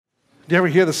Do you ever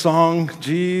hear the song,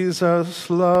 Jesus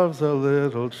loves the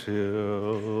little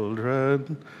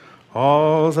children,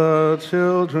 all the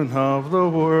children of the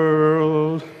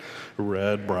world,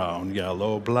 red, brown,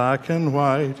 yellow, black, and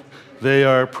white, they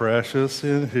are precious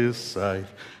in his sight.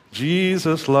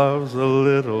 Jesus loves the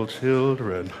little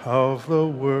children of the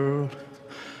world.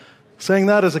 Sang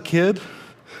that as a kid,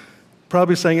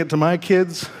 probably sang it to my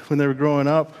kids when they were growing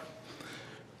up,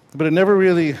 but it never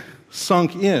really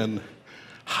sunk in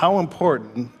how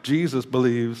important Jesus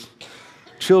believes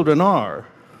children are.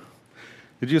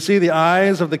 Did you see the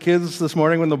eyes of the kids this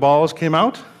morning when the balls came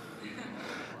out?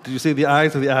 Did you see the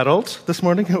eyes of the adults this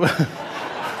morning?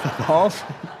 The balls?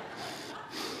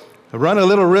 I run a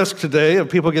little risk today of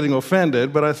people getting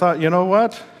offended, but I thought, you know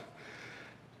what?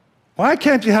 Why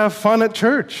can't you have fun at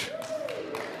church?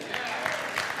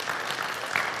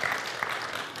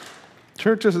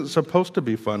 Church isn't supposed to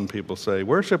be fun, people say.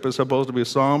 Worship is supposed to be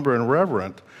somber and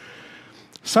reverent.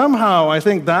 Somehow, I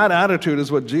think that attitude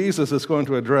is what Jesus is going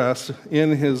to address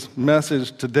in his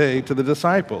message today to the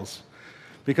disciples,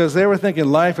 because they were thinking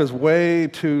life is way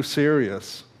too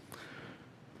serious.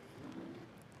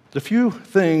 The few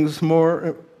things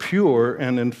more pure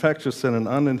and infectious than an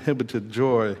uninhibited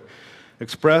joy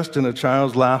expressed in a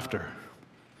child's laughter.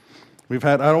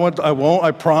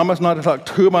 I promise not to talk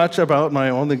too much about my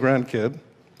only grandkid.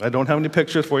 I don't have any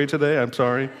pictures for you today, I'm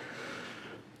sorry.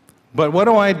 But what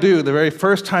do the very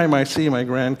first time I see my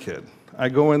grandkid? I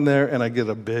go in there and I get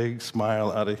a big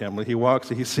smile out of him. When he walks,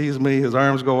 he sees me, his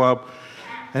arms go up,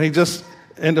 and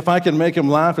if I can make him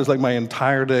laugh, it's like my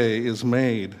entire day is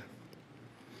made.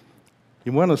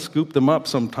 You want to scoop them up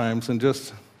sometimes and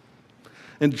just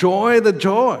enjoy the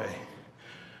joy.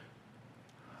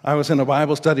 I was in a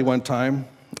Bible study one time,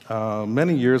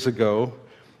 many years ago,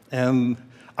 and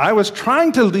I was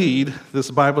trying to lead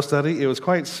this Bible study. It was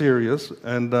quite serious,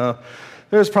 and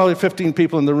there's probably 15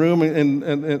 people in the room,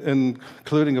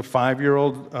 including a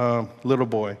 5-year-old little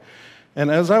boy. And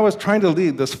as I was trying to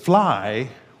lead, this fly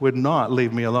would not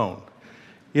leave me alone.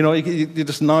 You know, you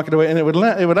just knock it away, and it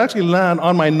would actually land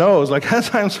on my nose, like as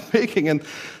I'm speaking, and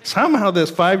somehow this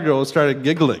 5-year-old started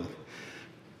giggling.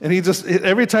 And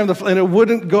every time and it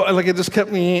wouldn't go, like it just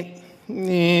kept me,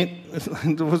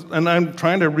 and I'm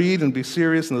trying to read and be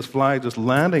serious, and this fly just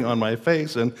landing on my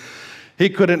face, and he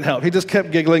couldn't help. He just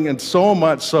kept giggling, and so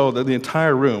much so that the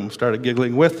entire room started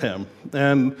giggling with him.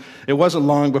 And it wasn't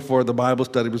long before the Bible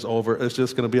study was over. It's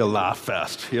just going to be a laugh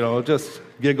fest, just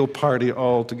giggle party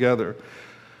all together.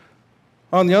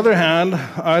 On the other hand,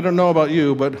 I don't know about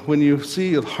you, but when you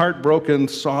see a heartbroken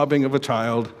sobbing of a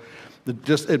child,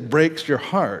 it breaks your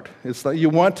heart. It's like you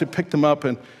want to pick them up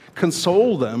and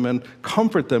console them and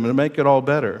comfort them and make it all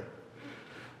better.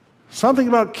 Something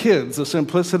about kids, the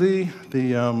simplicity,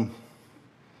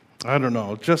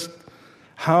 just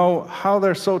how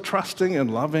they're so trusting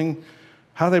and loving,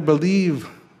 how they believe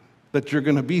that you're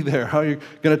going to be there, how you're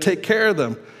going to take care of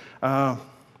them.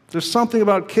 There's something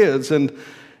about kids, and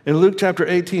in Luke chapter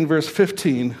 18, verse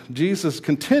 15, Jesus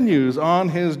continues on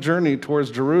his journey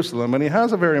towards Jerusalem, and he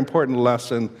has a very important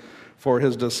lesson for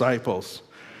his disciples.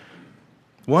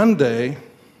 One day,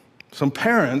 some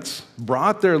parents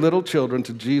brought their little children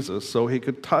to Jesus so he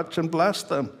could touch and bless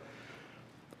them.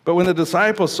 But when the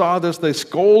disciples saw this, they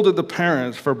scolded the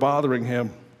parents for bothering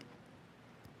him.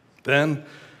 Then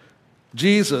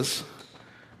Jesus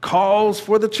calls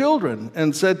for the children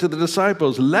and said to the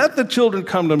disciples, "Let the children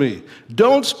come to me.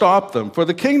 Don't stop them, for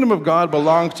the kingdom of God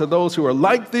belongs to those who are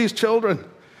like these children.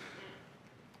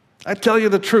 I tell you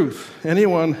the truth,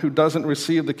 anyone who doesn't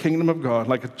receive the kingdom of God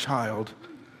like a child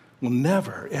will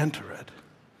never enter it."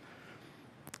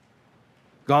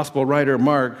 Gospel writer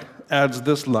Mark adds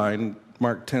this line,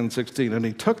 Mark 10:16, "And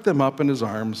he took them up in his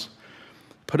arms,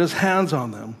 put his hands on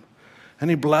them,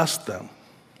 and he blessed them."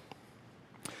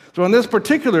 So on this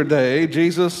particular day,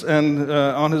 Jesus,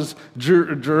 on his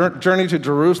journey to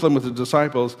Jerusalem with the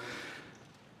disciples,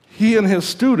 he and his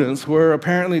students were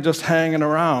apparently just hanging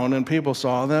around, and people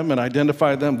saw them and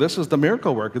identified them. This is the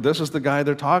miracle worker. This is the guy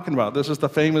they're talking about. This is the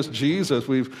famous Jesus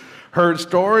we've heard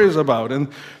stories about. And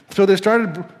so they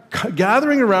started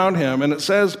gathering around him, and it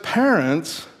says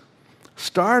parents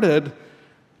started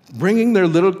bringing their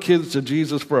little kids to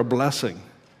Jesus for a blessing,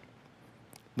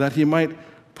 that he might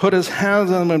put his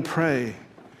hands on them and pray.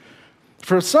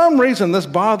 For some reason, this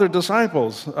bothered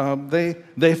disciples.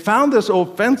 They found this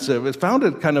offensive. It found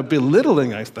it kind of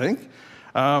belittling, I think.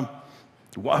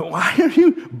 Why are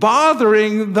you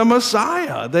bothering the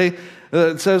Messiah?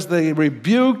 It says they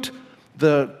rebuked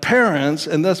the parents,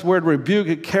 and this word rebuke,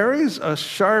 it carries a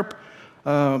sharpness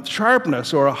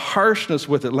or a harshness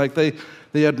with it. Like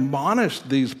they admonished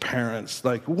these parents,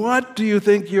 like, what do you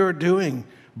think you're doing,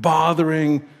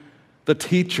 bothering the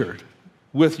teacher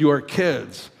with your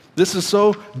kids? This is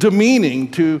so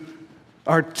demeaning to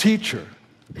our teacher,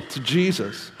 to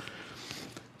Jesus.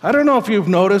 I don't know if you've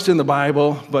noticed in the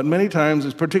Bible, but many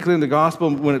times, particularly in the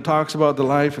gospel, when it talks about the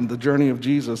life and the journey of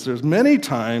Jesus, there's many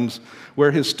times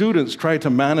where his students try to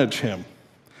manage him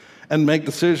and make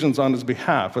decisions on his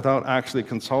behalf without actually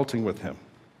consulting with him.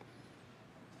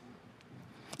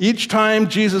 Each time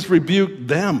Jesus rebuked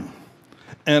them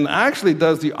and actually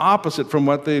does the opposite from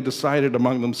what they decided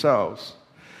among themselves.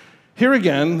 Here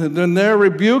again, when they're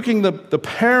rebuking the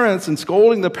parents and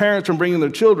scolding the parents from bringing their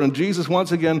children, Jesus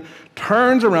once again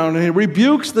turns around and he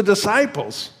rebukes the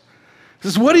disciples. He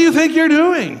says, what do you think you're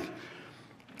doing?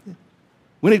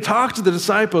 When he talks to the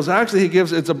disciples, actually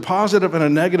it's a positive and a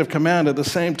negative command at the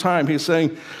same time. He's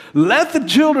saying, let the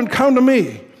children come to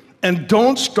me and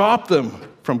don't stop them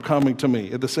from coming to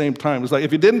me at the same time. It's like,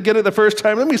 if you didn't get it the first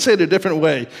time, let me say it a different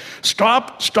way.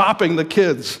 Stop stopping the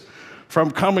kids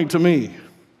from coming to me.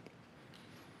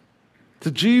 To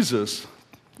Jesus,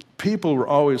 people were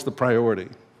always the priority.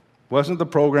 Wasn't the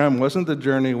program, wasn't the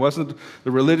journey, wasn't the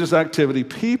religious activity.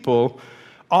 People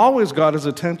always got his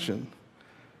attention.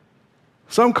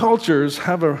 Some cultures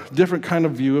have a different kind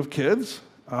of view of kids.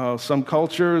 Some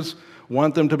cultures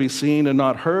want them to be seen and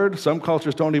not heard. Some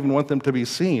cultures don't even want them to be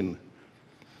seen.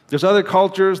 There's other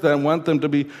cultures that want them to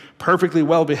be perfectly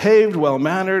well-behaved,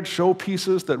 well-mannered,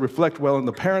 showpieces that reflect well on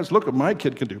the parents. Look what my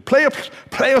kid can do.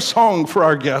 Play a song for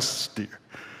our guests, dear.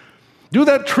 Do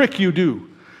that trick you do,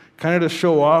 kind of to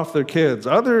show off their kids.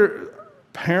 Other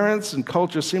parents and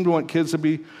cultures seem to want kids to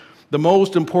be the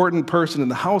most important person in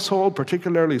the household,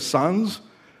 particularly sons,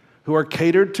 who are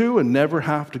catered to and never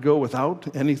have to go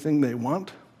without anything they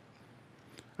want.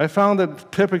 I found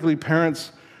that typically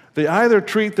parents, they either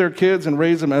treat their kids and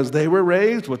raise them as they were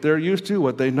raised, what they're used to,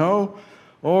 what they know,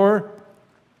 or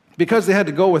because they had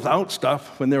to go without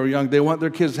stuff when they were young, they want their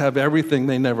kids to have everything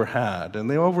they never had, and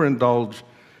they overindulge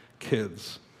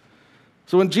kids.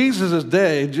 So in Jesus'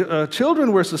 day,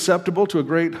 children were susceptible to a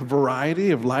great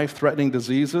variety of life-threatening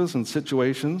diseases and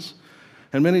situations,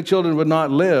 and many children would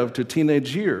not live to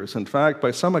teenage years. In fact,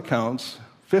 by some accounts,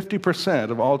 50%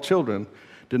 of all children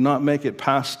did not make it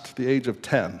past the age of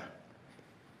 10.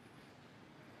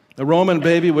 A Roman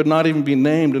baby would not even be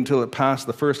named until it passed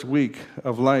the first week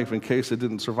of life in case it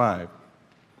didn't survive.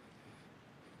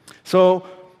 So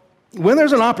when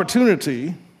there's an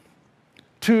opportunity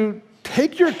to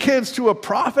take your kids to a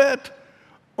prophet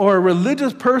or a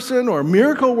religious person or a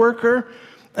miracle worker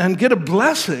and get a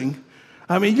blessing,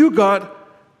 I mean, you got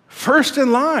first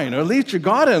in line, or at least you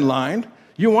got in line.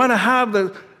 You want to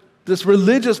have this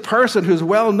religious person who's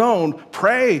well known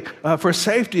pray for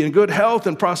safety and good health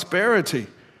and prosperity.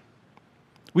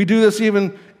 We do this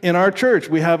even in our church.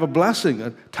 We have a blessing, a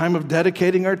time of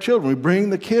dedicating our children. We bring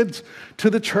the kids to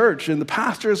the church, and the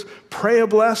pastors pray a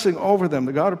blessing over them,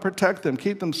 that God would protect them,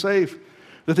 keep them safe,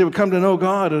 that they would come to know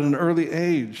God at an early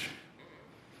age.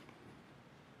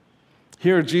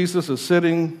 Here, Jesus is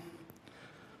sitting,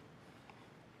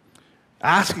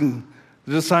 asking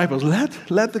the disciples,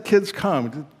 let the kids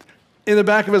come. In the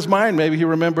back of his mind, maybe he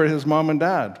remembered his mom and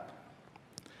dad.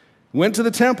 Went to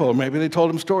the temple. Maybe they told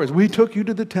him stories. We took you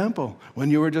to the temple when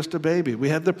you were just a baby. We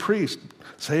had the priest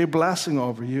say a blessing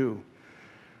over you.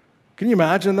 Can you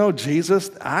imagine, though, Jesus,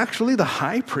 actually the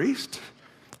high priest,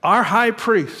 our high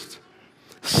priest,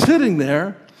 sitting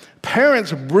there,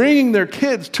 parents bringing their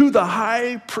kids to the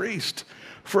high priest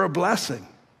for a blessing?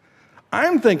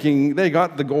 I'm thinking they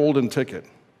got the golden ticket.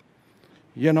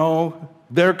 You know,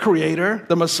 their creator,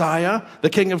 the Messiah, the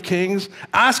King of Kings,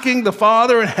 asking the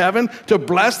Father in heaven to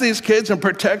bless these kids and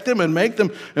protect them and make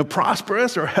them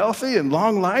prosperous or healthy and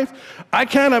long life. I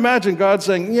can't imagine God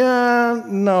saying, yeah,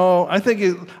 no, I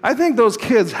think those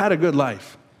kids had a good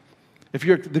life. If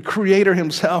the Creator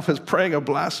himself is praying a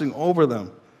blessing over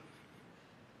them.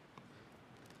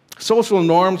 Social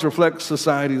norms reflect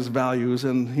society's values,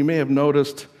 and you may have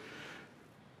noticed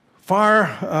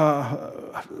a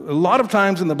lot of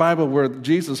times in the Bible where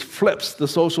Jesus flips the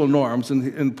social norms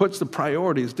and puts the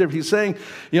priorities different. He's saying,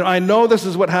 I know this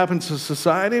is what happens to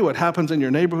society, what happens in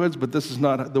your neighborhoods, but this is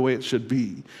not the way it should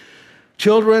be.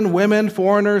 Children, women,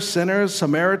 foreigners, sinners,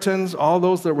 Samaritans, all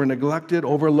those that were neglected,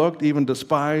 overlooked, even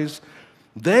despised,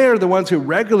 they are the ones who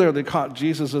regularly caught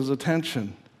Jesus'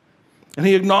 attention. And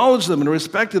he acknowledged them and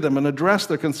respected them and addressed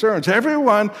their concerns.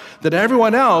 Everyone that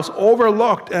everyone else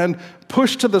overlooked and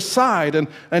pushed to the side and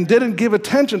didn't give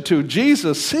attention to,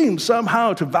 Jesus seemed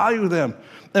somehow to value them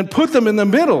and put them in the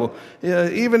middle.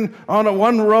 Even on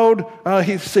one road,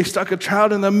 he stuck a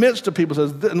child in the midst of people.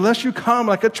 Says, unless you come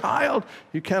like a child,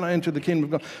 you cannot enter the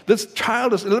kingdom of God. This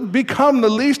child has become the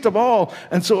least of all,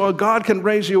 and so God can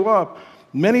raise you up.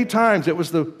 Many times it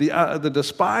was the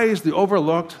despised, the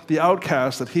overlooked, the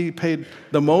outcast that he paid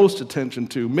the most attention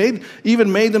to,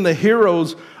 even made them the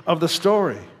heroes of the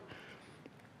story.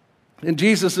 In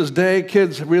Jesus' day,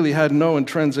 kids really had no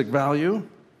intrinsic value,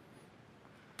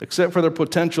 except for their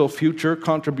potential future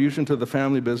contribution to the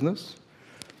family business.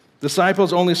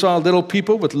 Disciples only saw little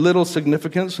people with little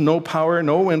significance, no power,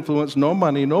 no influence, no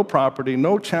money, no property,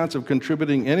 no chance of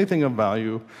contributing anything of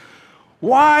value.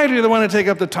 Why do they want to take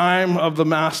up the time of the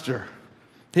master?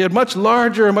 He had much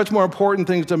larger and much more important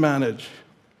things to manage.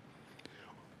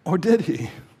 Or did he?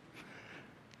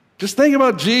 Just think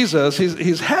about Jesus.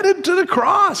 He's headed to the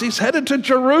cross. He's headed to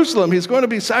Jerusalem. He's going to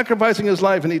be sacrificing his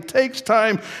life, and he takes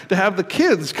time to have the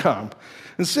kids come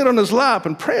and sit on his lap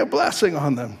and pray a blessing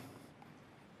on them.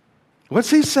 What's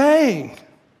he saying?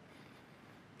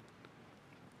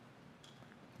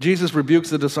 Jesus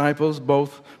rebukes the disciples,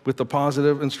 both with the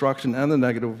positive instruction and the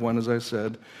negative one, as I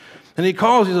said. And he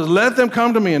says, let them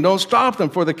come to me and don't stop them,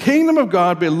 for the kingdom of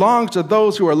God belongs to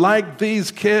those who are like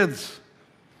these kids.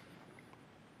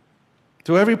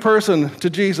 So every person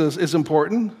to Jesus is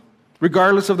important,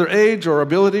 regardless of their age or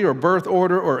ability or birth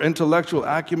order or intellectual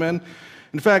acumen.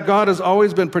 In fact, God has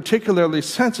always been particularly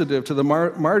sensitive to the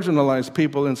marginalized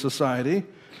people in society,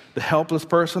 the helpless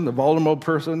person, the vulnerable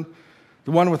person,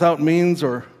 the one without means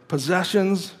or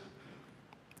possessions.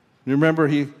 You remember,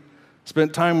 he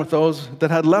spent time with those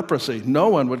that had leprosy. No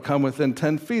one would come within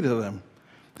 10 feet of them.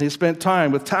 He spent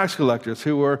time with tax collectors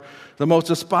who were the most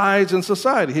despised in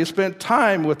society. He spent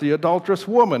time with the adulterous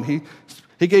woman.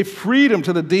 He gave freedom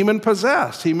to the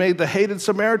demon-possessed. He made the hated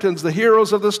Samaritans the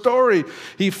heroes of the story.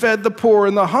 He fed the poor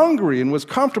and the hungry and was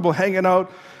comfortable hanging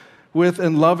out with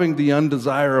and loving the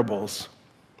undesirables.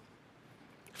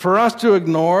 For us to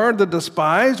ignore the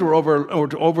despised or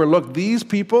to overlook these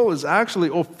people is actually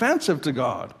offensive to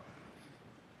God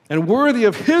and worthy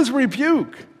of his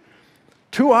rebuke.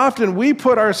 Too often we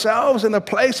put ourselves in the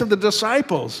place of the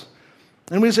disciples.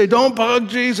 And we say, don't bug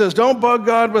Jesus, don't bug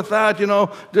God with that,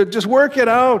 just work it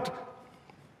out.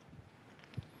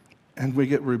 And we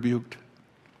get rebuked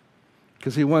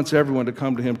because he wants everyone to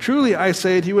come to him. Truly, I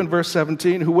say to you in verse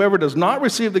 17, whoever does not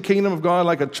receive the kingdom of God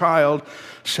like a child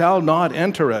shall not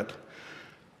enter it.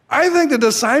 I think the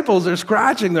disciples are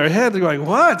scratching their head. They're going,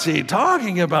 what's he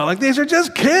talking about? Like, these are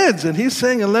just kids. And he's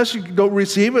saying, unless you don't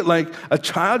receive it like a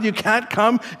child, you can't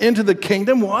come into the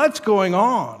kingdom. What's going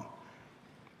on?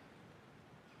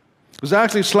 There's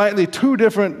actually slightly two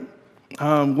different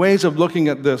ways of looking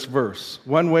at this verse.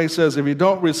 One way says, if you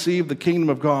don't receive the kingdom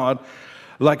of God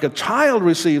like a child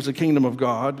receives the kingdom of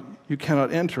God, you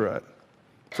cannot enter it.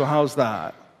 So how's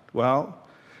that? Well,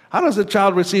 how does a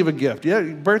child receive a gift? Yeah,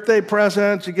 birthday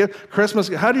presents, you get Christmas.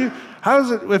 How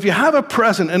is it, if you have a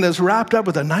present and it's wrapped up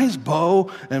with a nice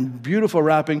bow and beautiful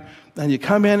wrapping, and you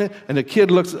come in and the kid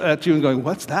looks at you and going,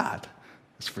 what's that?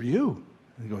 It's for you.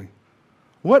 And you're going,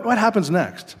 what happens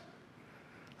next?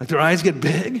 Like their eyes get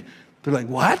big. They're like,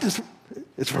 what?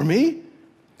 It's for me?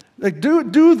 Like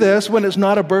do this when it's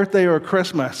not a birthday or a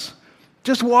Christmas.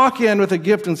 Just walk in with a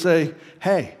gift and say,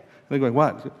 hey. And they're going,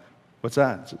 what? What's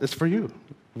that? It's for you.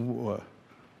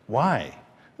 Why?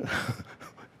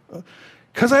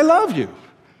 Because I love you.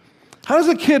 How does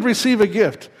a kid receive a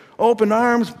gift? Open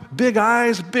arms, big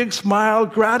eyes, big smile,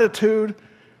 gratitude.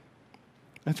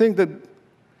 I think that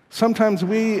sometimes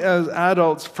we as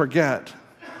adults forget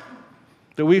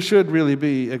that we should really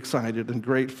be excited and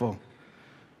grateful.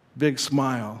 Big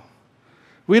smile.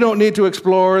 We don't need to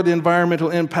explore the environmental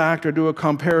impact or do a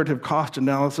comparative cost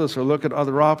analysis or look at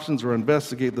other options or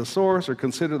investigate the source or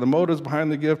consider the motives behind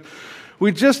the gift.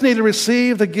 We just need to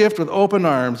receive the gift with open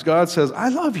arms. God says, I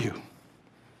love you.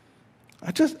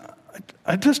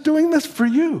 I'm just doing this for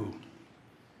you.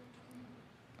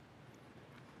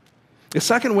 The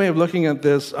second way of looking at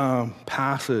this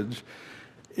passage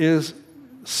is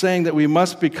saying that we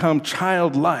must become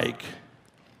childlike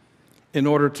in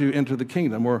order to enter the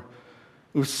kingdom, or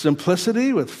with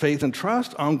simplicity, with faith and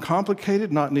trust,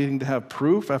 uncomplicated, not needing to have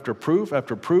proof after proof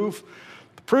after proof.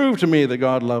 Prove to me that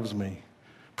God loves me.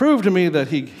 Prove to me that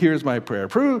he hears my prayer.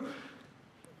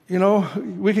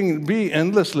 We can be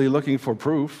endlessly looking for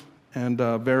proof and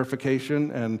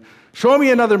verification and show me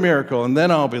another miracle and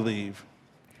then I'll believe.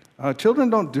 Children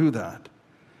don't do that.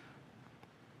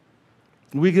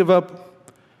 We give up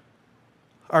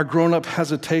our grown-up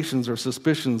hesitations or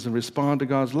suspicions and respond to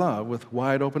God's love with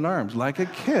wide open arms, like a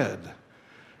kid.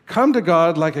 Come to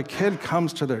God like a kid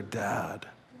comes to their dad.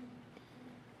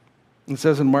 It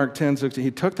says in Mark 10:16,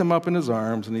 he took them up in his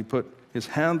arms and he put his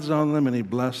hands on them and he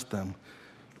blessed them.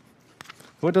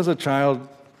 What's a child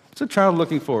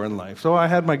looking for in life? So I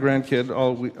had my grandkid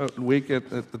all week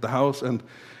at the house and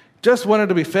just wanted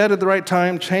to be fed at the right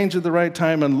time, changed at the right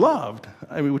time, and loved.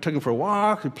 I mean, we took him for a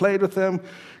walk, we played with him,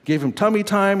 gave him tummy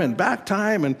time and back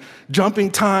time and jumping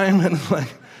time, and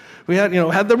we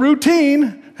had the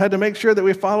routine, had to make sure that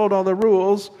we followed all the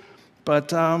rules,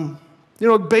 but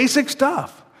basic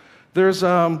stuff. There's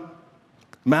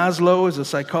Maslow is a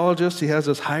psychologist. He has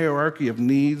this hierarchy of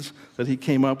needs that he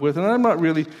came up with, and I'm not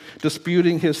really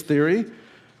disputing his theory.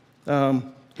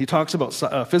 He talks about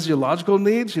physiological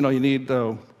needs. You need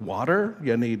water,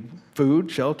 you need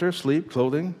food, shelter, sleep,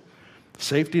 clothing.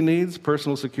 Safety needs,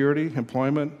 personal security,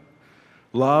 employment,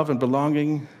 love and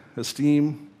belonging,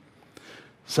 esteem,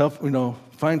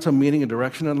 find some meaning and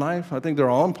direction in life. I think they're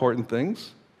all important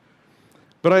things.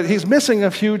 But he's missing a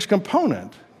huge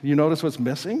component. You notice what's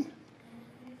missing?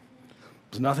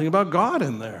 There's nothing about God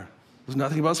in there. There's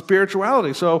nothing about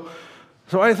spirituality. So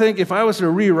I think if I was to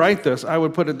rewrite this, I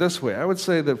would put it this way. I would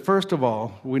say that first of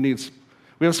all, we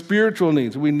have spiritual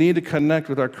needs. We need to connect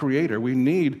with our Creator. We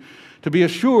need to be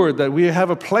assured that we have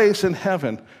a place in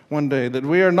heaven one day, that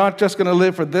we are not just going to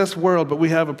live for this world, but we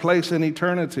have a place in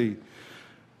eternity.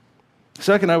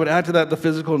 Second, I would add to that the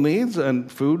physical needs and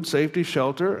food, safety,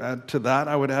 shelter. Add to that,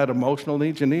 I would add emotional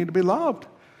needs. You need to be loved.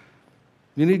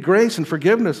 You need grace and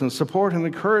forgiveness and support and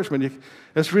encouragement.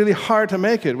 It's really hard to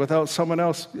make it without someone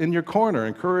else in your corner,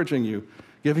 encouraging you,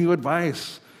 giving you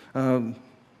advice,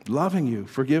 loving you,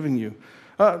 forgiving you.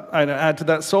 I'd add to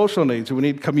that social needs. We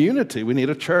need community. We need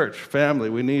a church, family.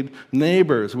 We need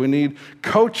neighbors. We need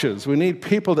coaches. We need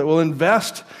people that will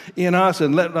invest in us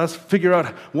and let us figure out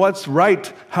what's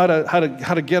right, how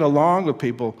to get along with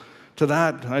people. To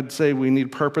that, I'd say we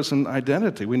need purpose and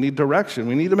identity. We need direction.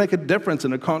 We need to make a difference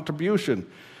and a contribution.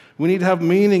 We need to have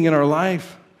meaning in our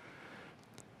life.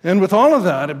 And with all of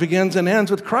that, it begins and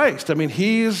ends with Christ. I mean,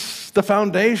 He's the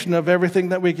foundation of everything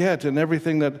that we get and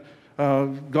everything that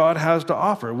God has to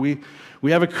offer. We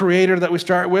have a Creator that we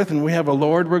start with, and we have a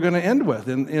Lord we're going to end with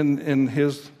in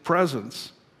His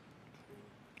presence.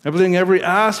 Every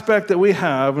aspect that we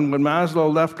have, and when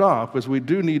Maslow left off, is we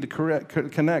do need to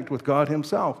connect with God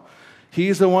Himself.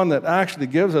 He's the one that actually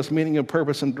gives us meaning and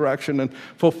purpose and direction and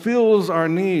fulfills our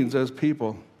needs as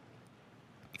people.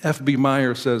 F.B.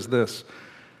 Meyer says this: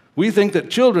 we think that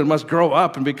children must grow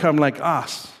up and become like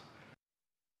us.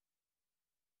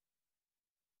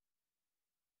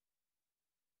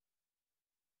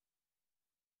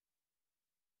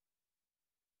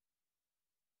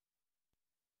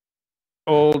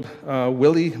 Old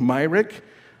Willie Myrick,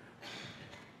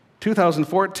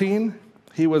 2014,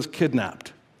 he was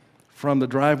kidnapped from the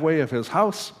driveway of his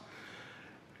house.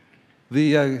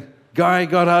 The guy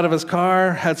got out of his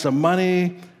car, had some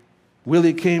money.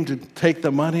 Willie came to take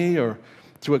the money or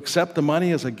to accept the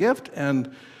money as a gift,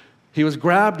 and he was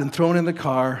grabbed and thrown in the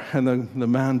car, and the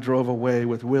man drove away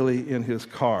with Willie in his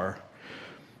car.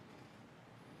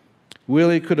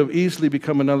 Willie could have easily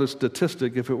become another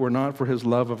statistic if it were not for his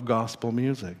love of gospel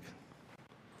music.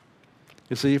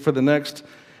 You see, for the next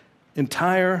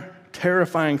entire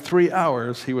terrifying 3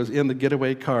 hours, he was in the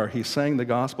getaway car. He sang the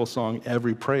gospel song,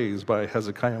 Every Praise by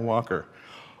Hezekiah Walker,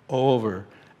 over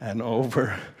and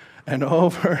over and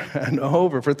over and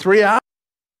over for 3 hours.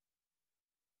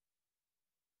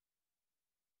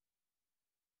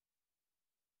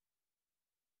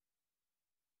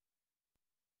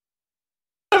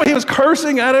 He was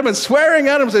cursing at him and swearing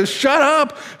at him, saying, shut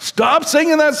up, stop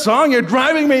singing that song, you're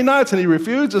driving me nuts. And he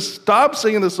refused to stop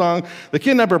singing the song. The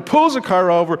kidnapper pulls the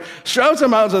car over, shouts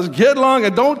him out, and says, get along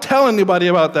and don't tell anybody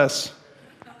about this.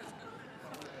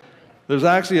 There's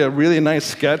actually a really nice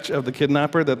sketch of the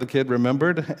kidnapper that the kid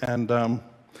remembered, and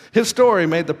his story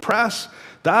made the press.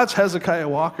 That's Hezekiah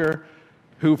Walker,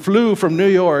 who flew from New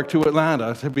York to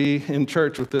Atlanta to be in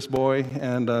church with this boy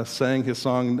and sang his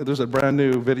song. There's a brand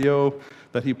new video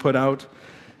that he put out.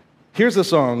 Here's the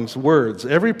song's words.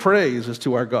 Every praise is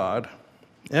to our God.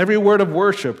 Every word of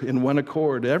worship in one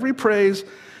accord. Every praise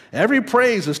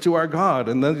is to our God.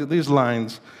 And then these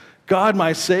lines: God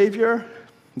my Savior,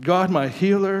 God my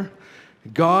healer,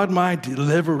 God my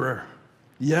deliverer.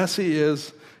 Yes, He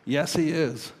is. Yes, He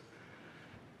is.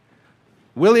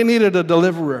 Willie needed a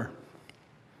deliverer,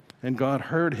 and God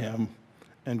heard him,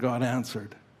 and God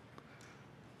answered.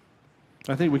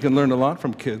 I think we can learn a lot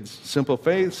from kids. Simple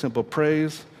faith, simple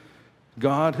praise.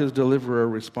 God, his deliverer,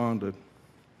 responded.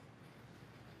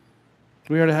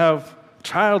 We are to have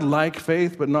childlike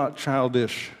faith, but not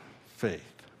childish faith.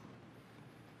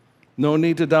 No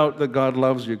need to doubt that God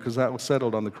loves you, because that was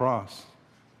settled on the cross.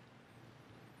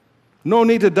 No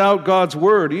need to doubt God's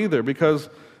word either, because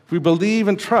if we believe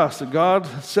and trust that God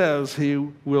says He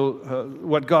will,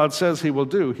 what God says He will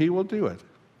do it.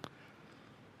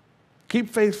 Keep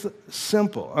faith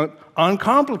simple,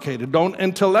 uncomplicated. Don't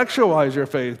intellectualize your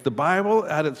faith. The Bible,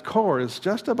 at its core, is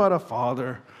just about a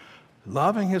father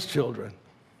loving his children.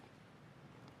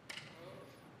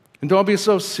 And don't be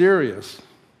so serious.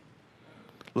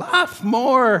 Laugh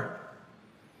more.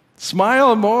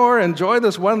 Smile more. Enjoy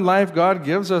this one life God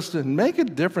gives us, and make a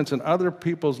difference in other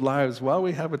people's lives while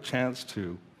we have a chance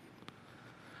to.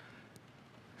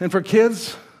 And for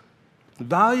kids,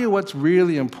 value what's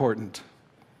really important.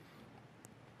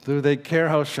 Do they care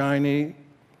how shiny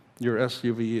your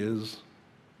SUV is?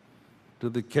 Do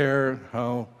they care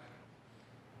how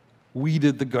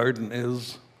weeded the garden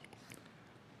is?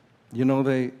 You know,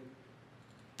 they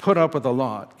put up with a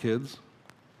lot, kids.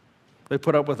 They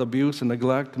put up with abuse and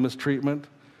neglect, mistreatment,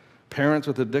 parents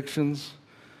with addictions,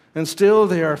 and still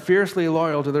they are fiercely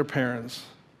loyal to their parents.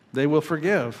 They will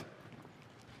forgive.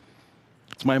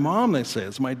 It's my mom, they say.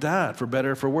 It's my dad, for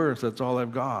better or for worse. That's all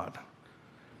I've got.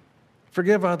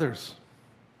 Forgive others.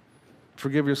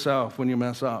 Forgive yourself when you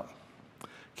mess up.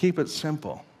 Keep it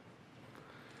simple.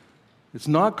 It's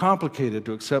not complicated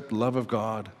to accept the love of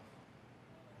God,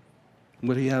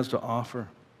 what He has to offer.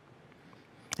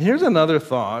 Here's another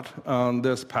thought on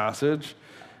this passage.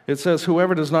 It says,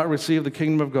 whoever does not receive the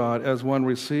kingdom of God as one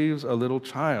receives a little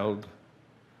child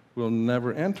will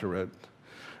never enter it.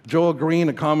 Joel Green,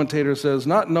 a commentator, says,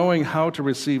 not knowing how to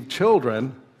receive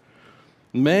children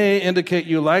may indicate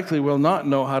you likely will not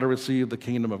know how to receive the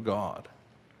kingdom of God.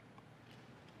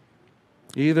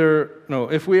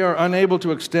 If we are unable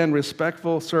to extend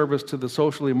respectful service to the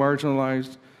socially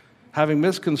marginalized, having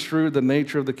misconstrued the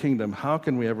nature of the kingdom, how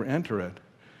can we ever enter it?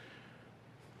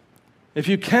 If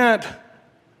you can't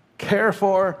care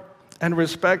for and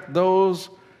respect those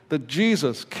that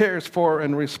Jesus cares for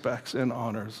and respects and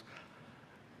honors,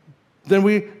 then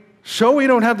we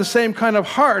don't have the same kind of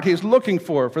heart He's looking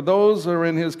for those that are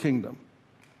in His kingdom.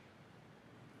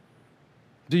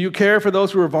 Do you care for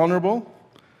those who are vulnerable?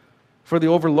 For the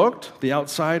overlooked, the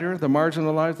outsider, the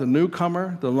marginalized, the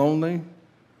newcomer, the lonely,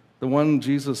 the one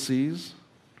Jesus sees?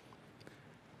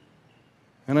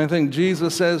 And I think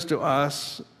Jesus says to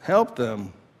us, help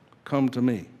them come to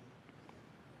me.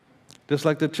 Just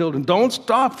like the children, don't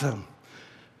stop them.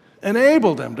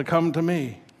 Enable them to come to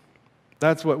me.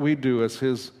 That's what we do as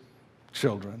His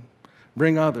children.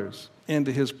 Bring others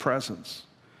into His presence.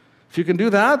 If you can do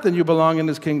that, then you belong in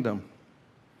His kingdom.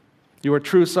 You are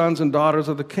true sons and daughters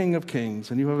of the King of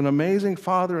Kings, and you have an amazing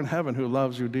Father in heaven who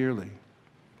loves you dearly.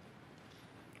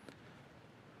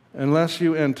 Unless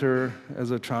you enter as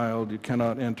a child, you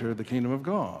cannot enter the kingdom of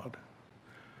God.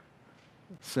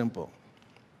 Simple.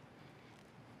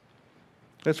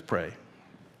 Let's pray.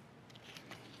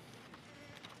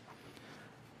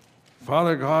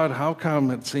 Father God, how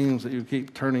come it seems that you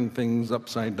keep turning things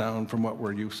upside down from what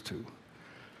we're used to?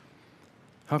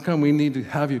 How come we need to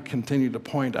have you continue to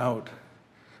point out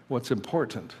what's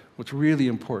important, what's really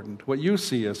important, what you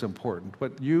see as important,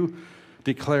 what you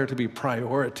declare to be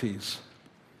priorities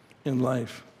in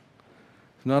life?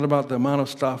 It's not about the amount of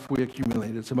stuff we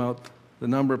accumulate. It's about the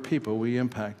number of people we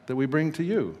impact, that we bring to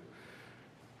you,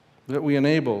 that we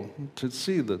enable to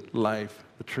see the life,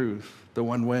 the truth, the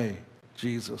one way,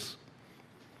 Jesus.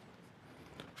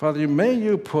 Father, may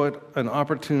you put an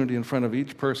opportunity in front of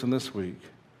each person this week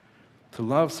to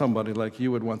love somebody like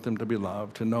you would want them to be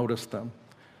loved, to notice them,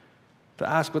 to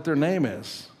ask what their name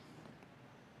is,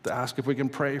 to ask if we can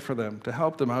pray for them, to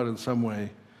help them out in some way,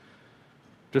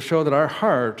 to show that our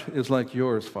heart is like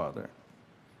yours, Father,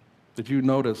 that you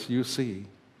notice, you see,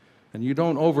 and you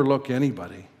don't overlook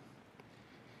anybody.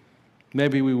 May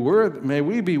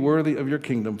we be worthy of your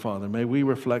kingdom, Father. May we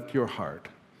reflect your heart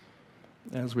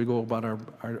as we go about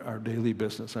our daily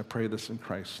business. I pray this in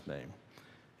Christ's name.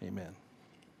 Amen.